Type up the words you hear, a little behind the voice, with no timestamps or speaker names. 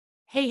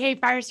Hey,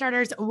 fire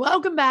starters.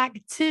 Welcome back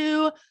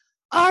to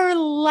our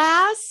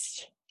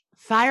last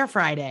Fire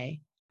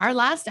Friday, our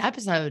last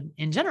episode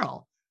in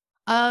general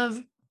of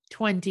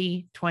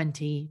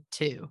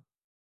 2022.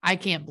 I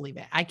can't believe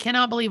it. I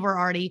cannot believe we're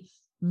already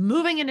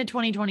moving into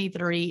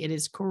 2023. It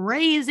is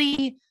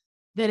crazy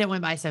that it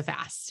went by so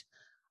fast.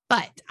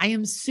 But I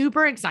am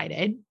super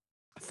excited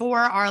for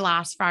our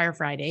last Fire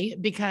Friday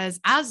because,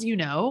 as you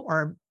know,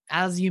 or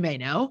as you may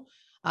know,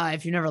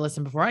 if you've never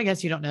listened before, I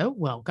guess you don't know,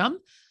 welcome.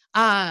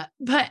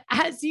 But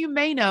as you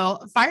may know,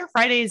 Fire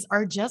Fridays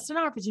are just an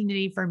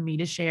opportunity for me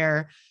to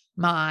share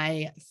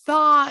my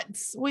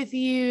thoughts with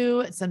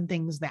you, some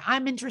things that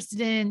I'm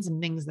interested in, some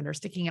things that are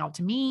sticking out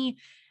to me.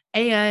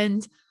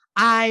 And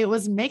I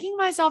was making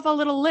myself a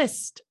little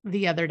list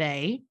the other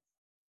day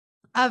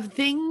of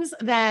things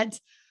that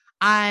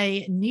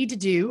I need to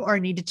do or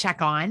need to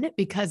check on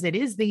because it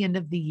is the end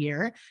of the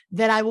year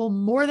that I will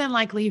more than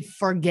likely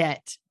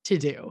forget to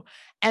do.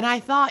 And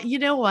I thought, you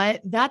know what?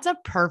 That's a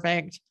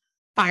perfect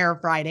Fire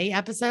Friday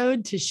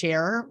episode to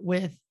share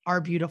with our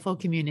beautiful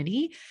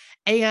community.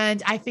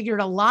 And I figured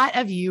a lot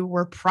of you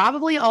were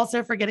probably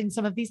also forgetting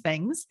some of these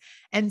things.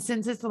 And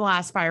since it's the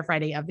last Fire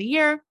Friday of the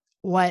year,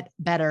 what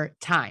better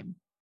time?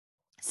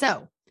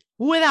 So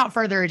without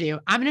further ado,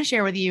 I'm going to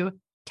share with you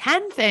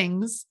 10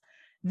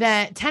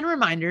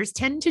 reminders,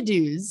 10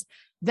 to-dos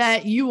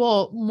that you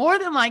will more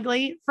than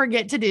likely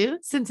forget to do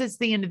since it's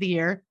the end of the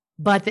year,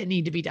 but that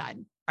need to be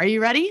done. Are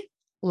you ready?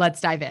 Let's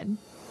dive in.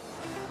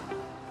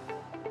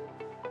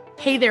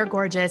 Hey there,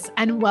 gorgeous,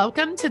 and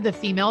welcome to the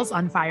Females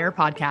on Fire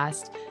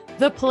podcast,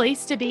 the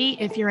place to be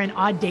if you're an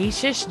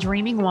audacious,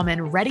 dreaming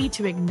woman ready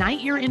to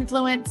ignite your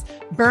influence,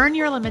 burn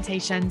your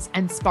limitations,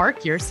 and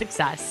spark your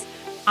success.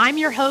 I'm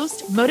your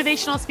host,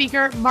 motivational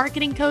speaker,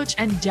 marketing coach,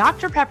 and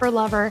Dr. Pepper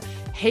lover,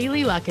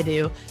 Haley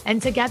Luckadoo,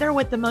 and together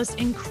with the most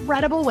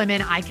incredible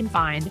women I can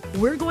find,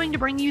 we're going to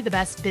bring you the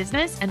best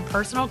business and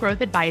personal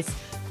growth advice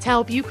to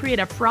help you create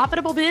a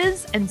profitable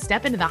biz and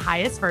step into the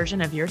highest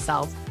version of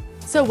yourself.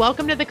 So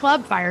welcome to the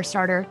club,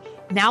 Firestarter.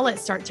 Now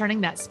let's start turning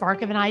that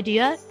spark of an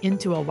idea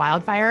into a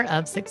wildfire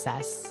of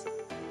success.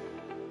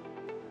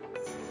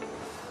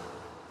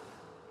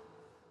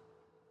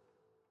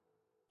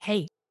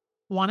 Hey,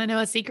 want to know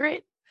a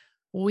secret?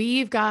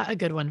 We've got a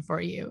good one for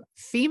you.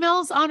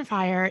 Females on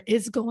Fire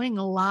is going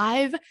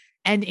live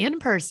and in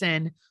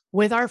person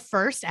with our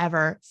first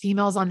ever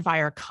Females on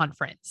Fire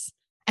conference.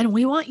 And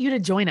we want you to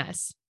join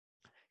us.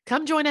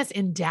 Come join us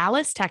in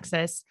Dallas,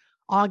 Texas,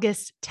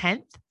 August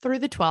 10th through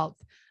the 12th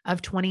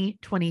of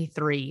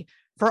 2023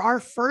 for our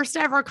first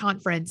ever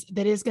conference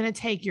that is going to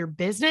take your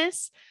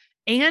business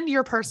and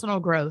your personal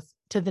growth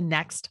to the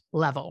next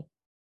level.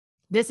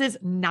 This is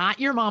not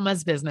your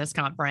mama's business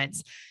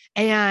conference,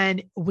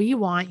 and we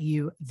want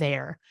you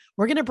there.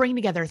 We're going to bring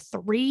together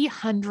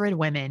 300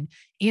 women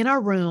in a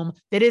room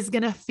that is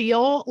going to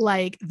feel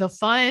like the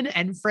fun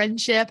and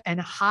friendship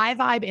and high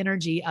vibe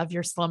energy of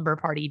your slumber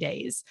party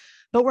days.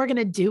 But we're going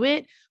to do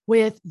it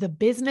with the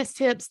business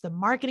tips, the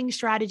marketing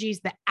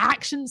strategies, the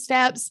action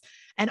steps,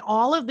 and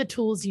all of the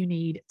tools you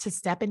need to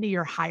step into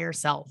your higher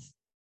self.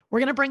 We're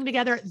going to bring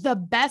together the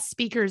best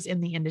speakers in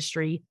the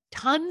industry,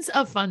 tons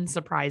of fun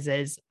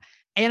surprises.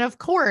 And of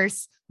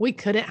course, we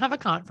couldn't have a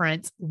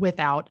conference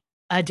without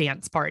a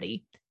dance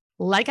party.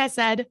 Like I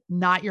said,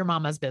 not your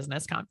mama's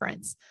business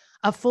conference.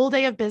 A full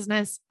day of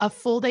business, a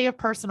full day of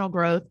personal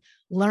growth,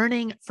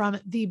 learning from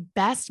the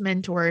best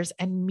mentors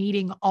and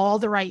meeting all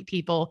the right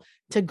people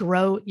to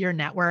grow your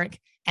network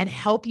and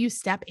help you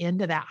step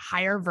into that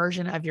higher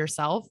version of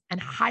yourself and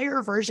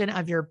higher version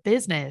of your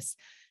business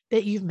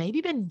that you've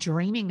maybe been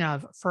dreaming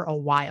of for a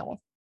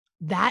while.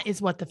 That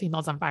is what the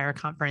Females on Fire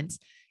conference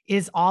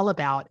is all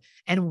about.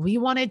 And we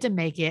wanted to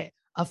make it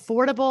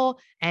affordable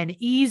and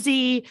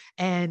easy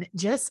and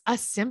just a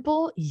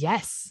simple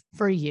yes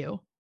for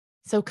you.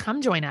 So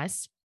come join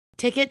us.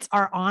 Tickets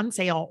are on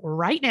sale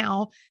right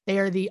now. They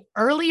are the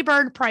early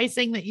bird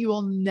pricing that you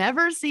will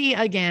never see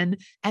again,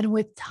 and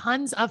with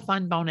tons of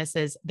fun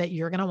bonuses that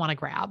you're going to want to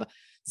grab.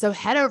 So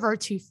head over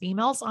to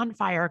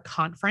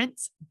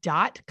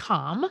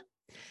femalesonfireconference.com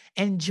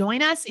and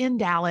join us in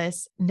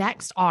Dallas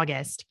next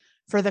August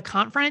for the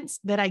conference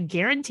that I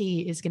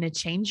guarantee is going to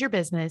change your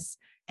business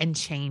and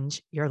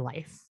change your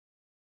life.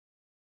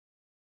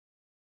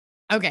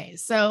 Okay,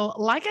 so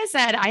like I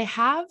said, I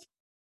have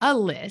a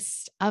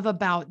list of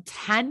about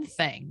 10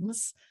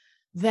 things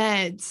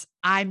that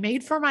I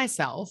made for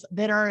myself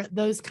that are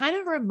those kind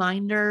of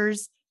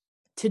reminders,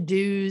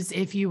 to-dos,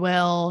 if you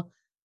will,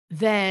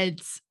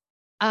 that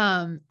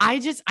I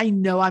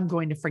know I'm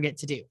going to forget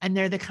to do. And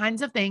they're the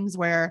kinds of things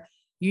where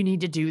you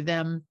need to do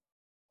them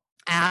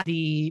at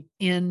the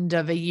end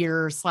of a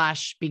year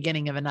 /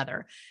 beginning of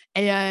another.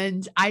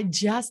 And I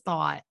just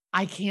thought,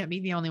 I can't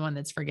be the only one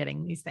that's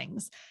forgetting these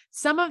things.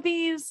 Some of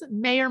these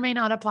may or may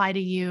not apply to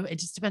you. It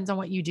just depends on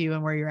what you do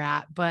and where you're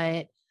at.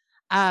 But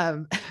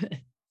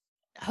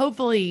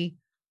hopefully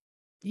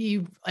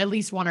you, at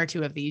least one or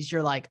two of these,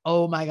 you're like,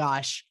 oh my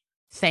gosh,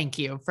 thank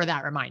you for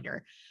that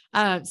reminder.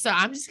 So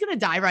I'm just going to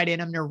dive right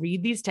in. I'm going to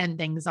read these 10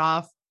 things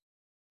off.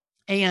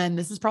 And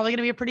this is probably going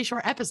to be a pretty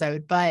short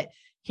episode, but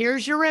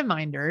here's your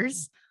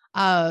reminders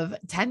of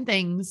 10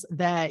 things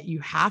that you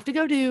have to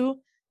go do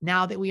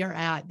now that we are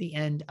at the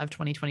end of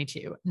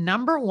 2022.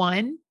 Number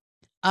one,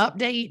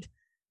 update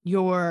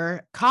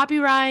your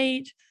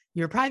copyright,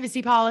 your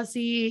privacy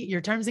policy,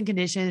 your terms and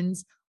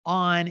conditions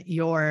on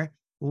your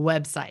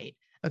website.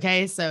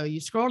 Okay. So you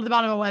scroll to the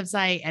bottom of a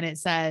website and it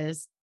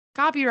says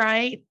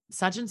copyright,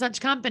 such and such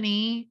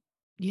company,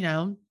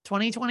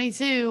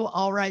 2022,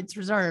 all rights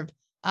reserved.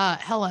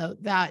 Hello,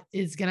 that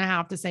is going to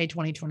have to say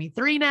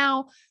 2023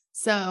 now.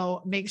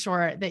 So make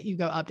sure that you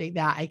go update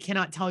that. I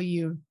cannot tell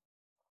you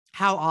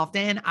how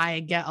often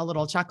I get a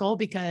little chuckle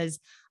because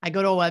I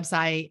go to a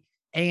website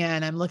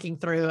and I'm looking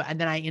through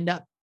and then I end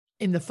up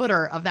in the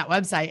footer of that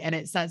website and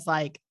it says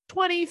like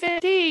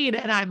 2015.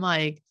 And I'm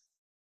like,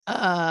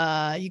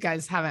 you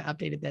guys haven't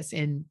updated this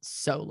in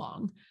so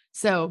long.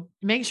 So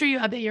make sure you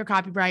update your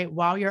copyright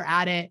while you're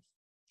at it.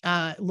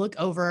 Look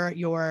over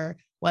your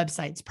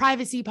website's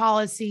privacy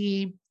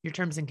policy, your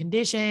terms and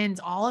conditions,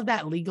 all of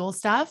that legal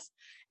stuff,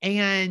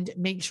 and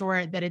make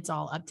sure that it's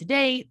all up to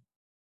date,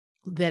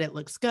 that it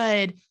looks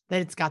good,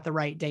 that it's got the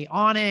right date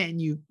on it. And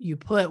you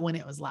put when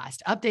it was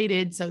last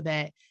updated so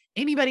that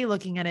anybody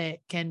looking at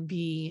it can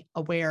be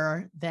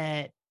aware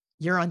that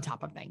you're on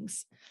top of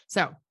things.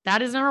 So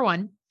that is number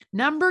one.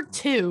 Number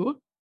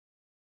two,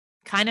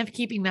 kind of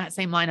keeping that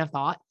same line of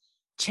thought,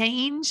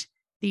 change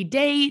the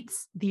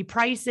dates, the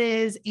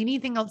prices,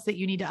 anything else that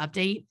you need to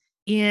update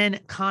in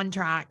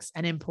contracts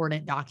and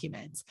important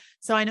documents.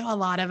 So I know a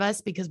lot of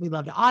us, because we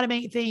love to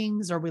automate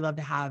things or we love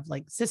to have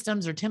like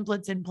systems or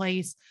templates in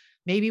place,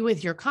 maybe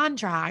with your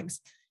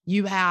contracts,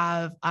 you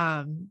have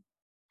a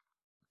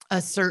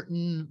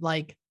certain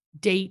like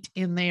date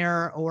in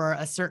there or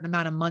a certain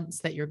amount of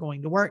months that you're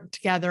going to work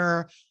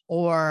together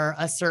or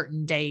a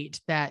certain date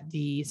that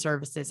the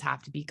services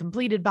have to be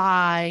completed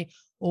by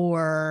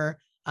or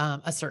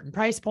a certain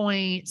price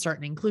point,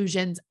 certain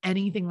inclusions,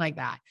 anything like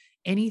that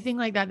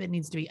that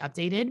needs to be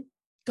updated.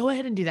 Go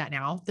ahead and do that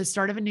now. The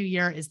start of a new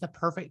year is the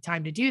perfect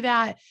time to do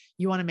that.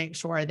 You want to make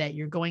sure that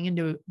you're going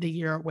into the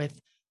year with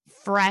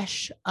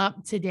fresh,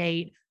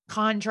 up-to-date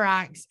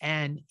contracts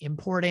and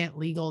important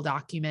legal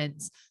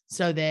documents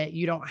so that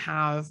you don't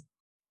have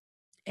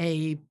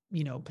a,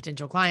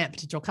 potential client,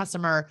 potential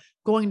customer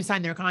going to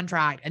sign their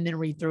contract and then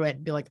read through it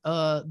and be like,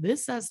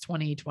 this says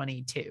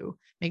 2022.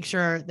 Make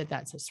sure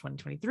that says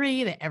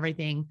 2023, that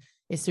everything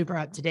is super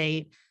up to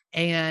date.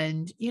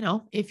 And,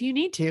 if you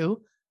need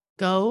to,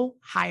 go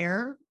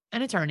hire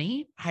an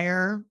attorney,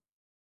 hire,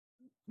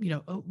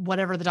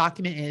 whatever the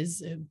document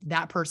is,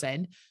 that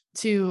person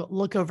to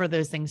look over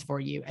those things for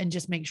you and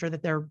just make sure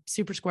that they're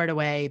super squared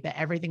away, that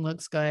everything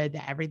looks good,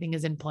 that everything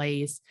is in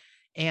place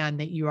and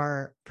that you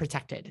are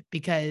protected.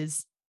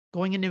 Because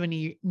going into a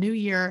new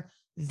year,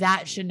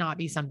 that should not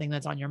be something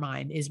that's on your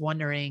mind, is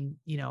wondering,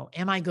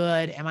 am I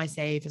good? Am I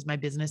safe? Is my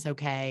business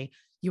okay?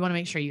 You want to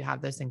make sure you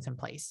have those things in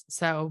place.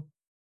 So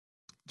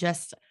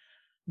just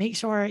make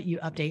sure you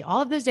update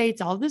all of those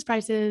dates, all of those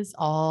prices,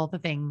 all the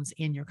things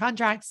in your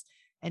contracts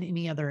and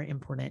any other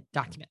important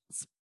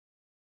documents.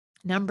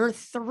 Number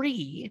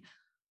three,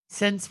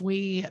 since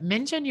we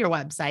mentioned your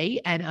website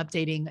and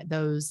updating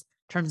those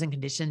terms and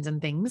conditions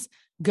and things,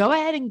 go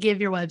ahead and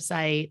give your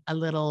website a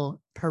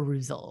little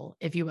perusal,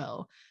 if you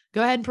will.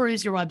 Go ahead and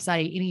peruse your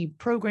website, any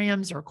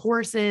programs or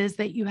courses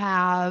that you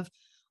have,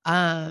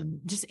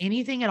 just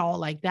anything at all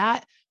like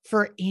that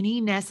for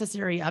any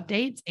necessary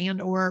updates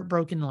and or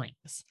broken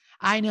links.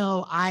 I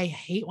know I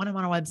hate when I'm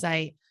on a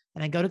website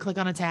and I go to click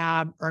on a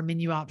tab or a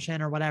menu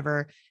option or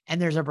whatever,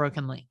 and there's a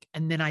broken link.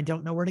 And then I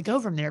don't know where to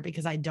go from there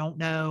because I don't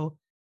know,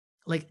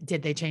 like,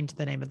 did they change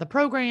the name of the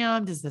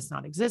program? Does this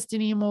not exist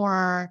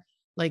anymore?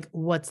 Like,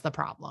 what's the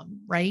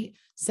problem? Right.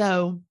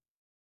 So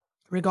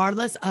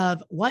regardless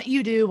of what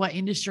you do, what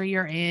industry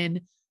you're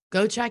in,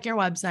 go check your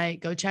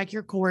website, go check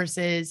your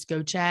courses,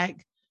 go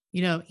check,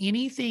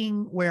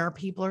 anything where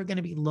people are going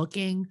to be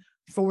looking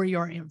for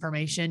your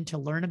information to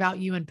learn about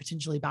you and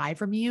potentially buy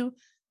from you.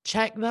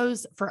 Check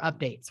those for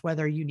updates,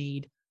 whether you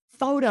need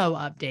photo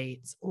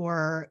updates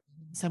or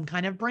some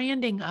kind of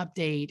branding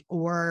update,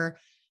 or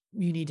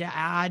you need to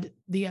add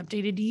the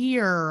updated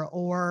year,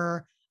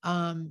 or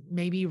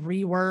maybe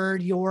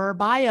reword your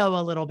bio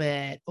a little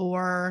bit,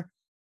 or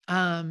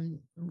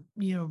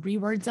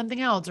reword something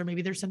else, or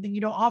maybe there's something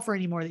you don't offer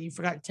anymore that you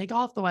forgot to take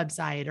off the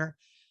website, or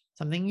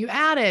something you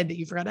added that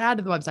you forgot to add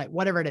to the website,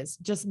 whatever it is.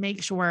 Just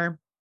make sure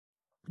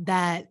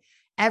that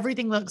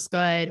everything looks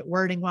good,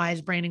 wording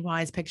wise, branding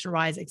wise, picture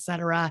wise,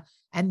 etc.,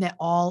 and that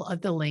all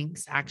of the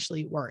links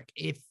actually work.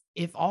 If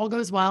all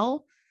goes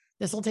well,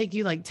 this will take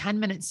you like 10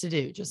 minutes to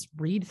do. Just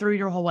read through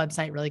your whole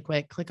website really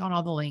quick, click on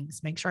all the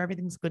links, make sure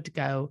everything's good to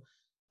go.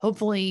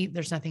 Hopefully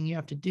there's nothing you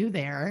have to do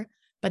there,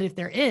 but if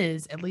there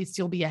is, at least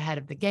you'll be ahead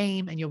of the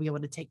game and you'll be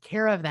able to take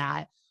care of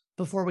that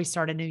before we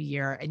start a new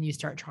year and you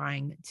start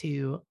trying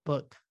to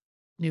book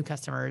new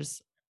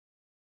customers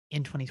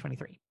in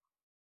 2023.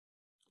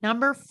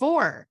 Number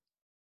 4,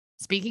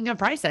 speaking of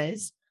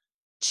prices,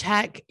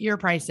 check your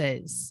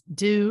prices,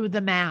 do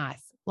the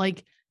math.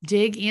 Like,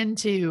 dig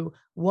into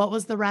what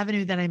was the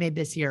revenue that I made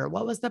this year?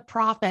 What was the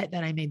profit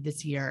that I made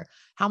this year?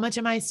 How much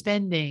am I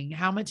spending?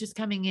 How much is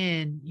coming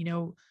in?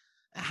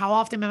 How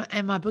often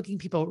am I booking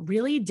people?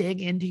 Really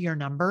dig into your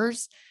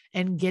numbers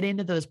and get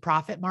into those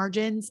profit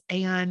margins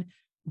and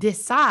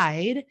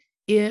decide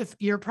if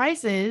your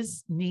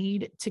prices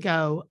need to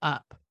go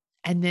up.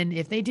 And then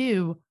if they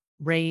do,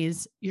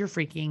 raise your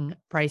freaking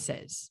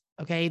prices.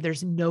 Okay.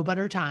 There's no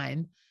better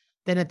time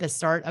than at the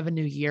start of a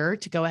new year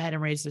to go ahead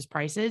and raise those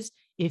prices.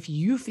 If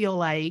you feel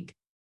like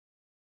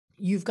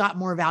you've got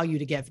more value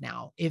to give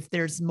now, if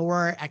there's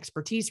more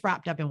expertise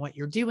wrapped up in what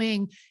you're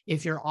doing,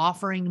 if you're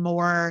offering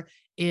more,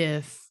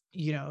 if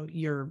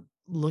you're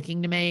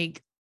looking to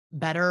make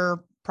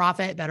better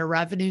profit, better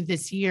revenue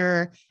this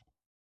year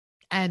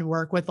and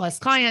work with less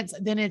clients,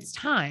 then it's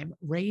time,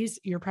 raise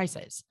your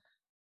prices.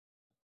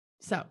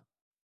 So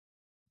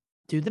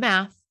do the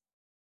math,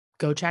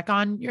 go check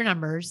on your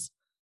numbers,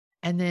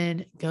 and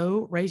then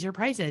go raise your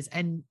prices.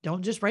 And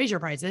don't just raise your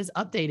prices,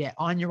 update it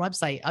on your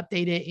website,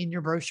 update it in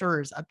your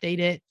brochures, update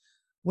it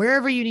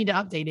wherever you need to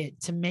update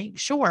it to make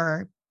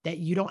sure that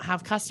you don't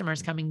have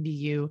customers coming to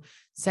you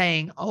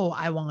saying, oh,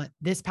 I want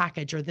this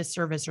package or this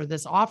service or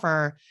this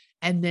offer.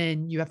 And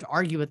then you have to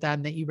argue with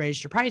them that you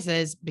raised your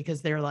prices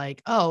because they're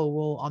like, oh,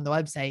 well, on the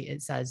website,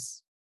 it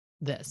says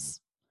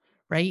this,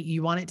 right?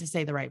 You want it to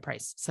say the right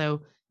price.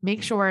 So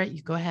make sure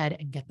you go ahead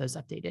and get those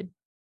updated.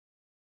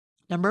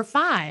 Number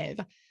 5,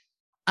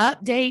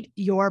 update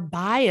your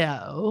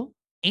bio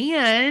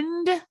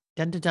and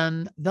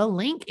the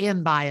link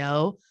in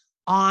bio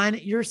on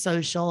your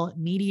social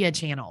media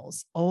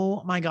channels.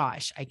 Oh my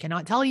gosh. I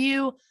cannot tell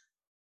you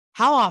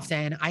how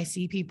often I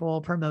see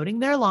people promoting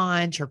their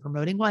launch or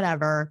promoting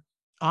whatever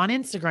on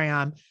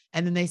Instagram.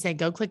 And then they say,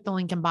 go click the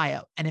link in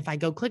bio. And if I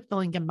go click the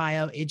link in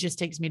bio, it just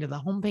takes me to the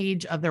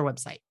homepage of their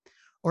website,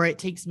 or it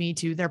takes me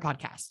to their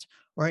podcast,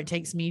 or it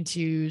takes me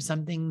to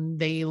something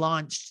they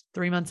launched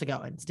 3 months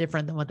ago. It's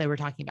different than what they were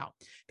talking about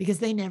because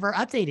they never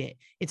update it.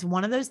 It's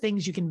one of those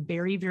things you can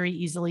very, very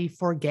easily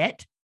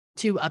forget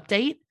to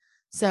update.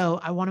 So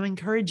I want to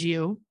encourage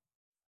you,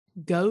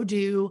 go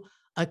do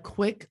a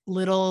quick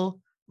little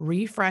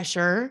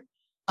refresher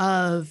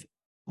of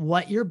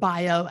what your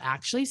bio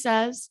actually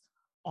says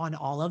on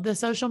all of the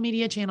social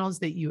media channels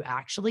that you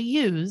actually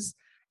use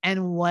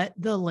and what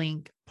the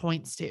link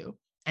points to.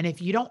 And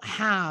if you don't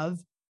have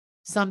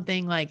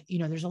something like,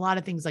 there's a lot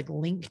of things like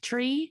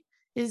Linktree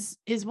is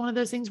one of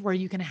those things where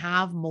you can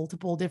have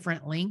multiple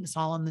different links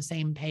all on the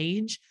same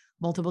page,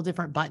 multiple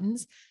different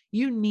buttons.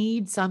 You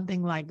need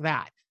something like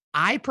that.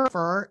 I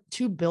prefer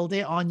to build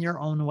it on your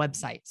own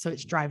website. So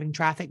it's driving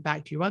traffic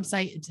back to your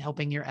website. It's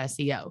helping your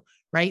SEO,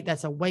 right?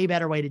 That's a way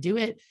better way to do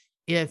it.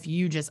 If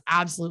you just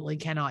absolutely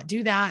cannot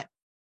do that,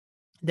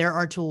 there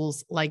are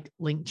tools like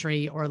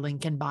Linktree or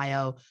Link in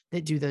Bio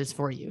that do those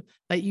for you.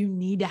 But you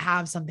need to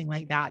have something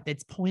like that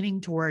that's pointing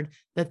toward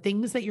the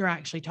things that you're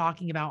actually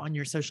talking about on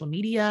your social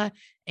media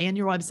and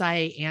your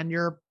website and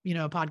your,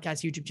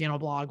 podcast, YouTube channel,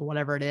 blog,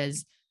 whatever it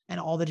is, and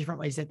all the different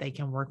ways that they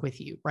can work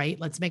with you, right?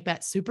 Let's make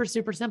that super,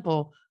 super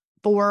simple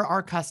for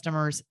our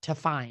customers to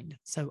find.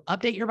 So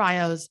update your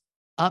bios,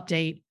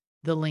 update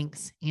the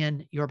links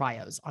in your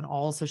bios on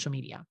all social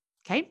media.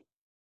 Okay.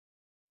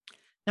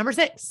 Number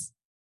 6.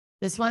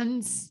 This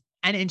one's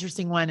an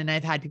interesting one. And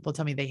I've had people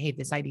tell me they hate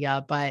this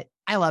idea, but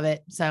I love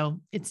it.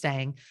 So it's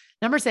staying.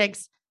 Number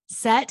 6,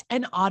 set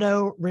an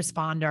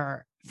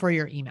autoresponder for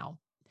your email.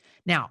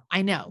 Now,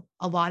 I know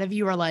a lot of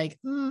you are like,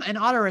 an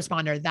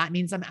autoresponder, that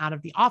means I'm out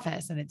of the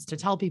office and it's to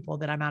tell people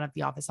that I'm out of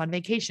the office on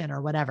vacation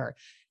or whatever.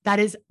 That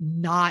is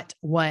not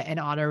what an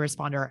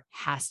autoresponder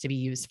has to be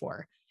used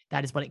for.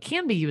 That is what it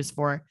can be used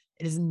for.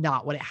 It is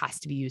not what it has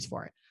to be used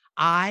for.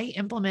 I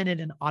implemented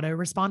an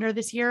autoresponder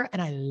this year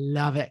and I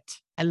love it.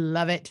 I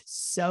love it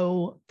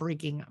so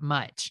freaking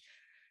much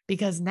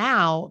because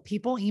now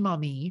people email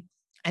me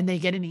and they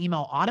get an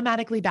email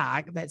automatically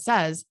back that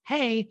says,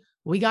 hey,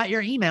 we got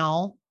your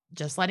email.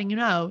 Just letting you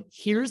know,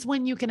 here's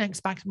when you can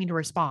expect me to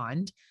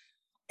respond.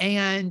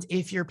 And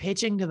if you're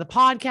pitching to the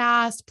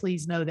podcast,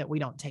 please know that we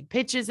don't take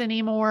pitches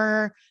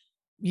anymore.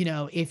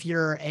 If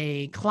you're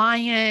a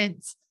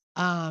client,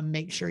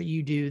 make sure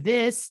you do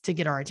this to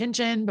get our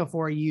attention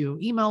before you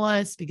email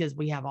us, because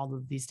we have all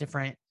of these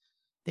different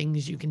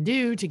things you can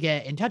do to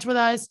get in touch with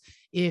us.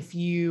 If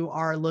you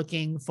are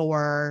looking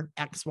for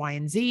X, Y,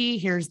 and Z,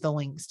 here's the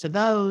links to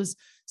those.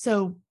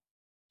 So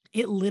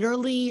it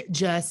literally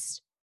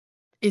just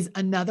is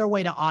another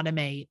way to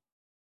automate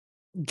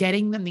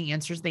getting them the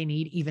answers they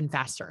need even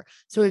faster.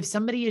 So if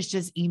somebody is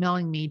just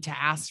emailing me to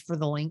ask for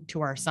the link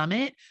to our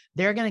summit,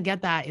 they're going to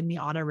get that in the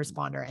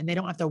autoresponder and they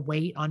don't have to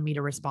wait on me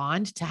to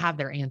respond to have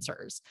their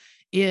answers.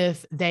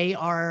 If they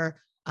are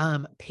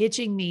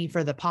pitching me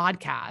for the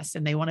podcast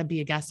and they want to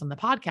be a guest on the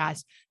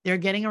podcast, they're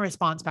getting a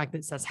response back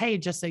that says, hey,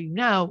 just so you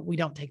know, we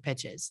don't take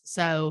pitches.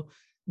 So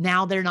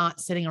now they're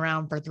not sitting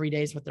around for 3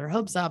 days with their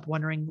hopes up,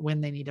 wondering when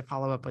they need to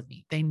follow up with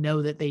me. They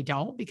know that they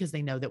don't because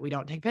they know that we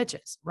don't take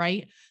pitches,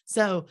 right?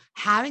 So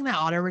having that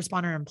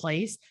autoresponder in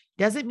place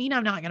doesn't mean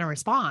I'm not going to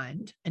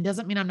respond and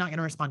doesn't mean I'm not going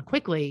to respond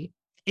quickly.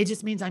 It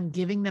just means I'm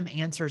giving them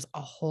answers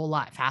a whole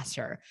lot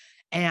faster.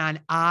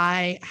 And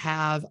I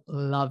have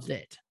loved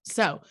it.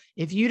 So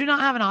if you do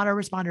not have an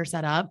autoresponder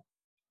set up,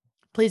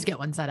 please get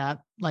one set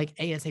up like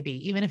ASAP,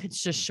 even if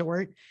it's just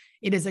short.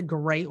 It is a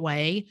great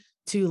way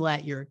to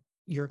let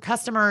your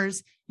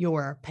customers,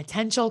 your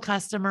potential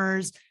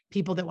customers,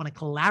 people that want to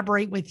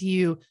collaborate with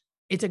you,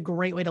 it's a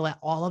great way to let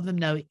all of them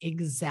know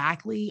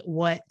exactly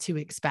what to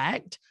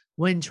expect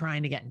when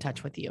trying to get in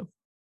touch with you.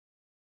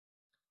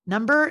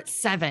 Number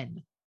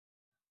 7,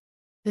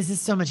 this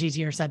is so much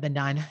easier said than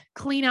done.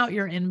 Clean out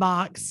your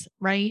inbox,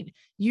 right?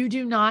 You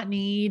do not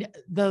need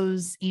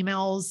those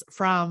emails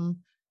from,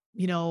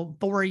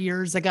 4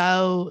 years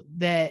ago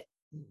that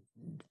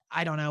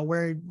I don't know,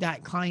 where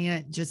that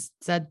client just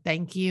said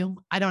thank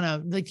you. I don't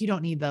know. Like, you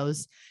don't need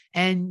those.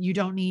 And you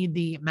don't need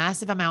the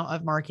massive amount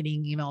of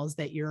marketing emails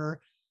that you're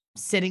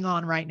sitting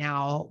on right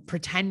now,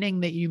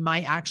 pretending that you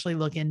might actually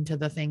look into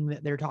the thing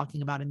that they're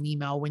talking about in the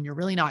email when you're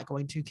really not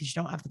going to, because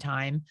you don't have the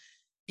time.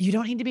 You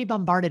don't need to be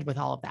bombarded with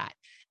all of that.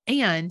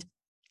 And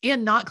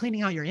in not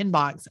cleaning out your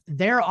inbox,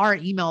 there are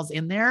emails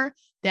in there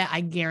that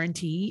I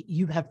guarantee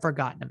you have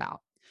forgotten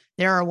about.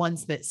 There are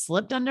ones that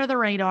slipped under the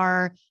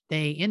radar.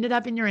 They ended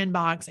up in your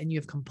inbox and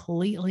you've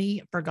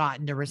completely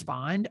forgotten to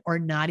respond or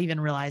not even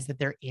realize that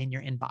they're in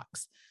your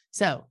inbox.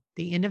 So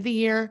the end of the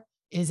year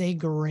is a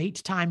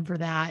great time for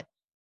that.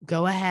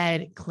 Go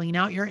ahead, clean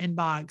out your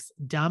inbox,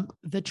 dump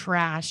the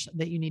trash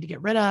that you need to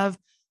get rid of,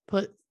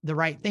 put the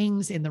right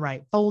things in the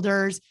right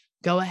folders.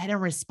 Go ahead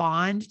and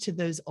respond to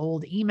those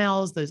old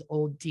emails, those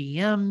old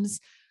DMs,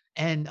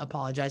 and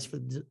apologize for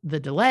the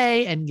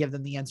delay and give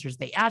them the answers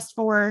they asked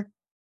for.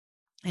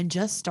 And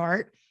just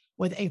start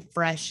with a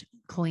fresh,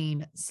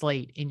 clean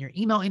slate in your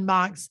email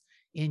inbox,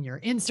 in your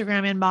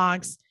Instagram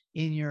inbox,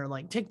 in your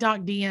like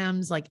TikTok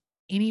DMs, like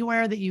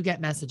anywhere that you get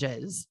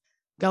messages.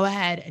 Go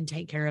ahead and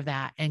take care of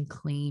that and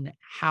clean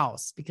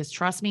house, because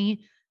trust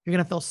me, you're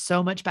going to feel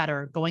so much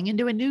better going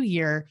into a new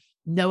year,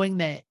 knowing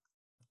that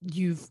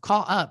you've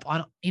caught up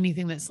on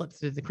anything that slipped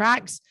through the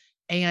cracks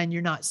and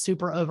you're not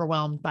super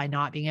overwhelmed by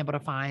not being able to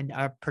find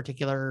a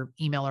particular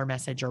email or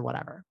message or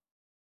whatever.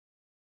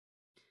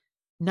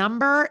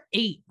 Number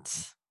 8,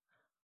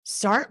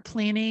 start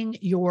planning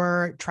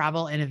your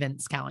travel and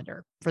events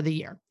calendar for the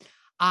year.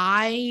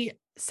 I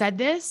said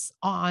this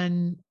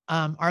on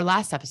our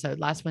last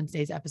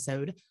Wednesday's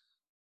episode,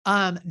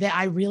 that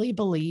I really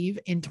believe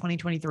in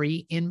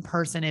 2023,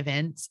 in-person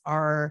events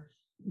are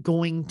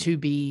going to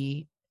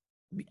be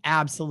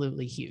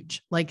absolutely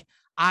huge. Like,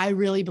 I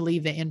really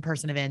believe that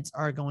in-person events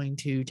are going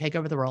to take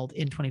over the world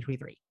in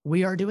 2023.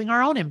 We are doing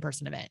our own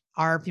in-person event,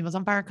 our Females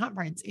on Fire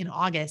conference in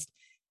August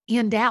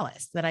in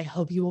Dallas that I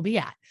hope you will be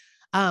at.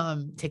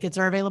 Tickets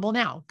are available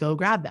now. Go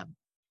grab them.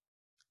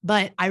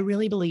 But I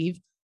really believe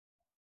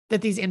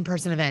that these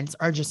in-person events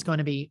are just going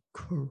to be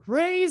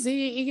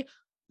crazy,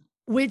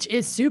 which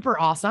is super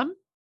awesome.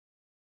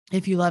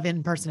 If you love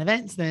in-person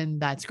events, then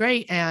that's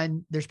great.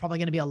 And there's probably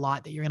going to be a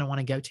lot that you're going to want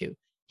to go to.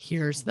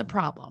 Here's the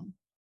problem.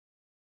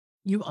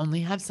 You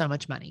only have so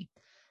much money.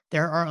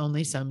 There are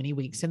only so many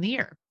weeks in the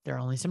year. There are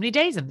only so many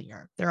days in the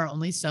year. There are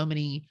only so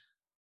many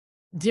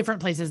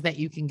different places that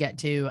you can get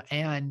to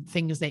and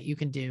things that you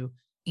can do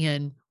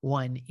in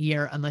one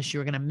year, unless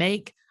you're going to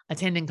make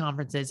attending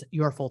conferences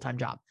your full-time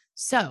job.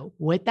 So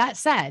with that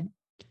said,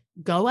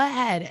 go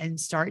ahead and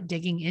start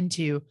digging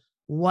into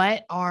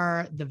what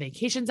are the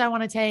vacations I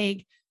want to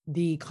take,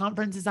 the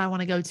conferences I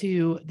want to go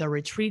to, the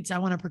retreats I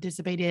want to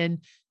participate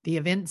in, the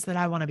events that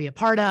I want to be a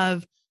part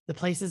of, the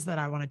places that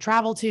I want to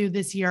travel to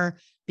this year,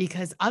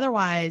 because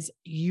otherwise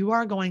you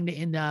are going to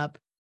end up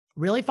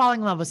really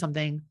falling in love with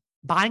something,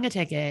 buying a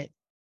ticket,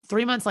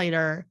 3 months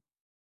later,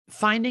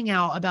 finding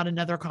out about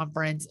another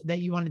conference that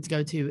you wanted to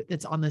go to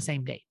that's on the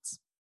same dates.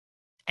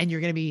 And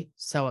you're going to be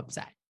so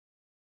upset,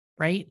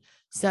 right?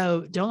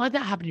 So don't let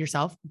that happen to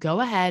yourself. Go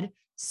ahead,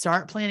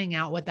 start planning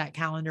out what that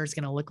calendar is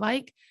going to look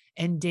like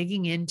and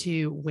digging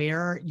into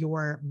where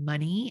your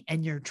money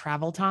and your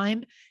travel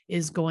time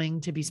is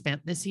going to be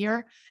spent this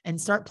year, and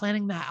start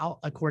planning that out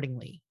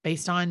accordingly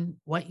based on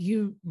what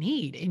you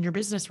need in your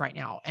business right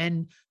now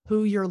and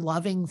who you're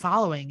loving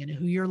following and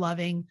who you're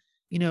loving,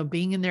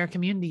 being in their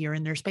community or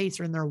in their space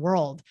or in their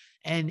world,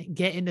 and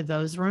get into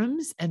those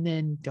rooms and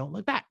then don't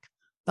look back.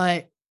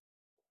 But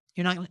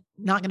you're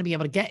not going to be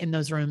able to get in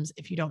those rooms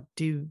if you don't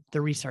do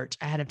the research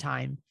ahead of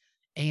time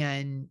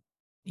and,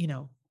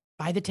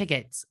 buy the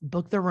tickets,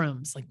 book the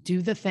rooms, like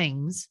do the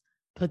things,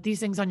 put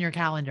these things on your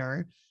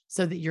calendar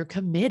so that you're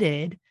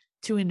committed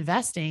to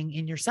investing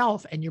in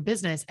yourself and your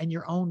business and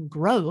your own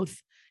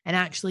growth and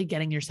actually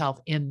getting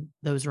yourself in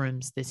those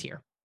rooms this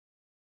year.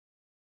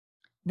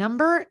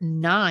 Number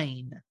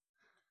 9,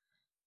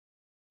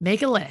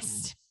 make a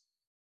list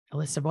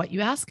of what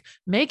you ask.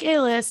 Make a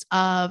list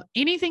of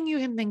anything you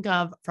can think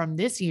of from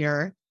this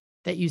year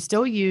that you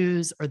still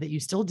use or that you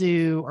still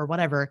do or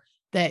whatever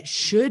that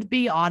should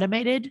be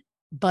automated,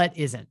 but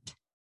isn't,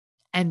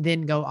 and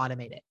then go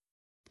automate it.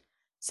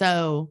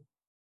 So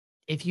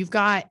if you've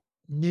got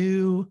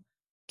new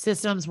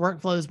systems,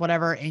 workflows,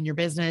 whatever in your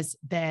business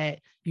that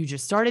you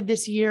just started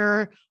this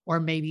year,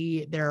 or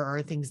maybe there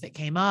are things that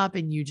came up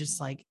and you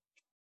just like,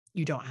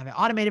 you don't have it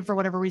automated for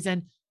whatever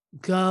reason,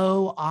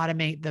 go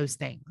automate those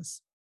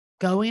things.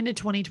 Go into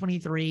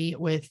 2023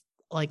 with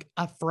like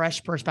a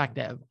fresh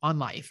perspective on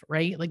life,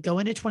 right? Like go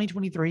into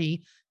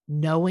 2023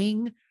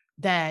 knowing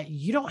that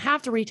you don't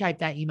have to retype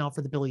that email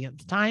for the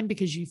billionth time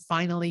because you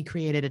finally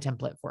created a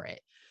template for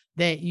it,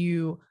 that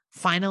you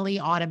finally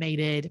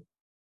automated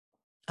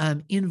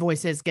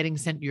invoices getting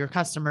sent to your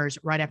customers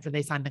right after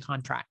they sign the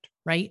contract,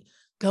 right?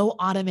 Go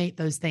automate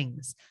those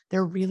things.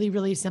 They're really,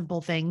 really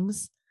simple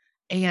things.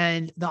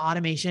 And the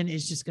automation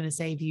is just going to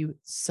save you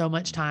so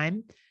much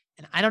time.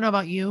 And I don't know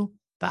about you,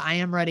 but I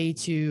am ready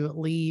to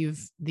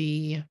leave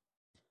the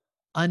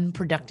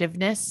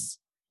unproductiveness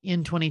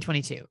in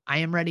 2022. I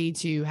am ready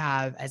to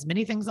have as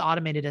many things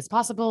automated as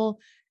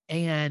possible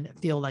and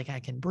feel like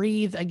I can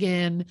breathe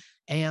again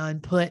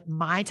and put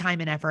my time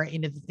and effort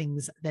into the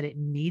things that it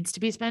needs to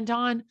be spent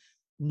on,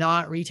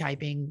 not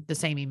retyping the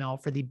same email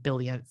for the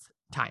billionth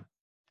time.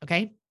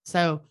 Okay.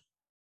 So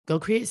go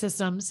create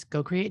systems,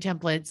 go create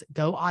templates,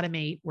 go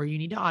automate where you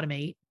need to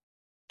automate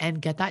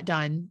and get that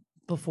done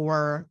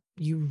before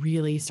you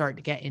really start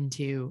to get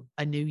into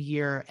a new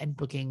year and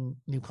booking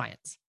new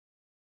clients.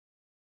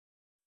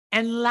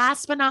 And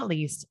last but not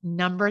least,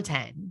 number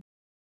 10,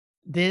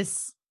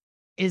 this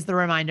is the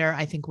reminder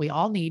I think we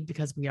all need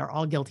because we are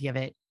all guilty of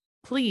it.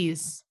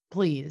 Please,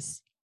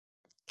 please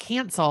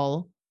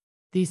cancel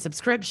the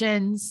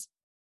subscriptions,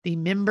 the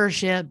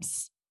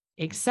memberships,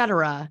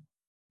 etc.,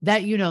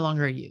 that you no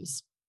longer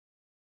use,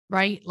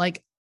 right?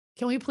 Like,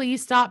 can we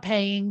please stop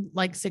paying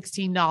like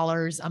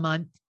 $16 a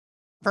month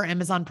for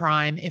Amazon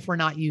Prime if we're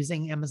not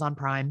using Amazon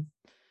Prime?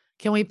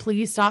 Can we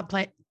please stop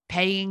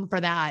paying for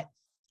that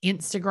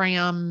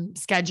Instagram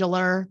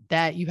scheduler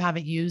that you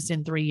haven't used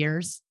in 3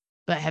 years,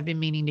 but have been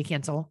meaning to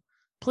cancel?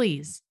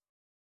 Please,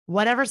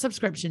 whatever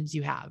subscriptions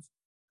you have,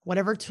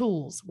 whatever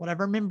tools,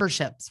 whatever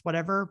memberships,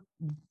 whatever,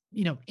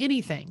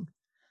 anything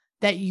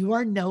that you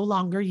are no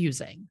longer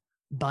using,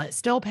 but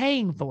still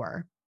paying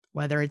for,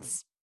 whether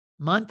it's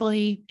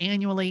monthly,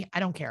 annually, I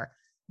don't care.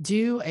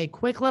 Do a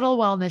quick little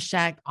wellness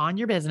check on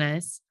your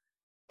business,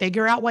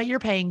 figure out what you're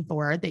paying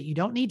for that you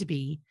don't need to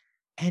be,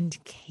 and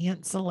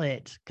cancel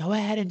it. Go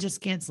ahead and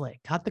just cancel it.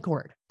 Cut the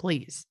cord,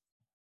 please.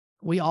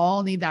 We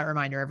all need that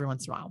reminder every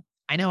once in a while.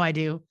 I know I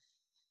do.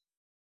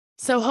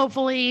 So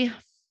hopefully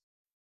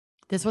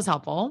this was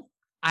helpful.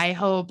 I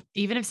hope,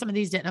 even if some of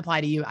these didn't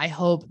apply to you, I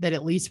hope that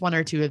at least one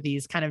or two of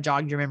these kind of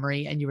jogged your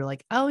memory and you were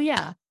like, oh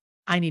yeah,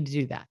 I need to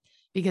do that,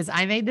 because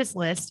I made this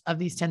list of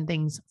these 10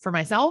 things for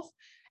myself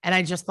and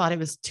I just thought it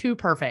was too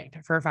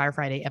perfect for a Fire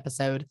Friday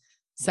episode.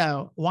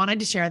 So wanted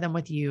to share them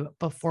with you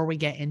before we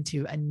get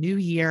into a new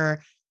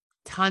year,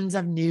 tons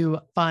of new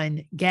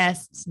fun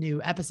guests,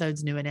 new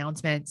episodes, new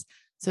announcements,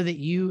 so that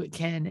you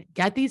can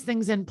get these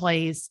things in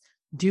place,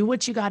 do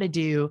what you got to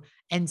do,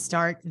 and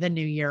start the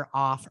new year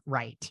off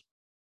right.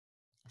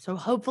 So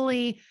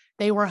hopefully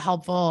they were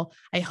helpful.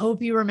 I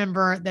hope you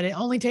remember that it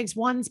only takes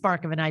one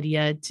spark of an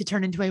idea to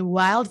turn into a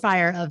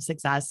wildfire of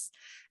success.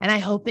 And I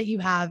hope that you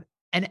have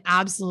an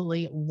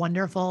absolutely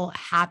wonderful,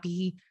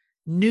 happy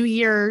New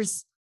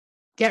Year's.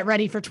 Get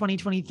ready for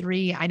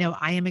 2023. I know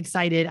I am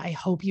excited. I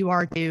hope you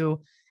are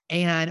too.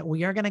 And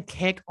we are going to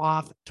kick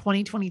off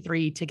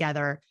 2023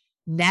 together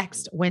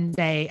next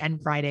Wednesday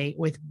and Friday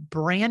with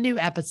brand new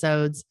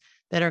episodes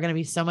that are going to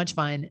be so much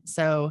fun.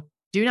 So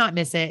do not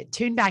miss it.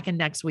 Tune back in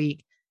next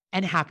week,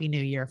 and Happy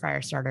New Year,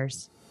 Fire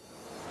Starters.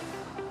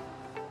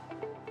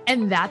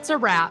 And that's a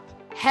wrap.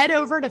 Head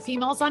over to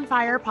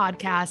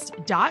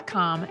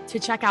femalesonfirepodcast.com to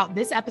check out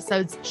this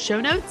episode's show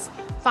notes,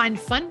 find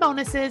fun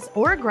bonuses,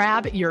 or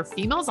grab your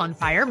Females on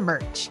Fire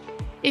merch.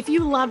 If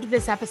you loved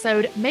this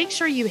episode, make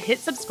sure you hit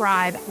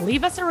subscribe,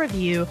 leave us a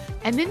review,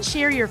 and then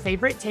share your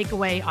favorite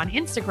takeaway on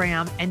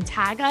Instagram and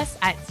tag us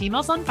at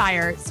Females on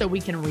Fire so we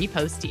can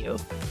repost you.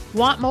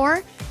 Want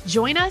more?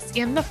 Join us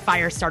in the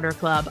Firestarter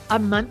Club, a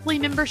monthly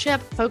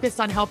membership focused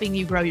on helping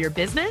you grow your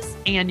business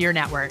and your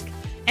network.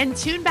 And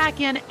tune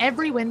back in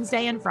every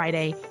Wednesday and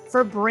Friday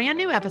for brand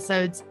new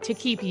episodes to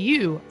keep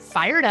you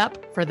fired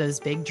up for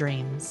those big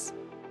dreams.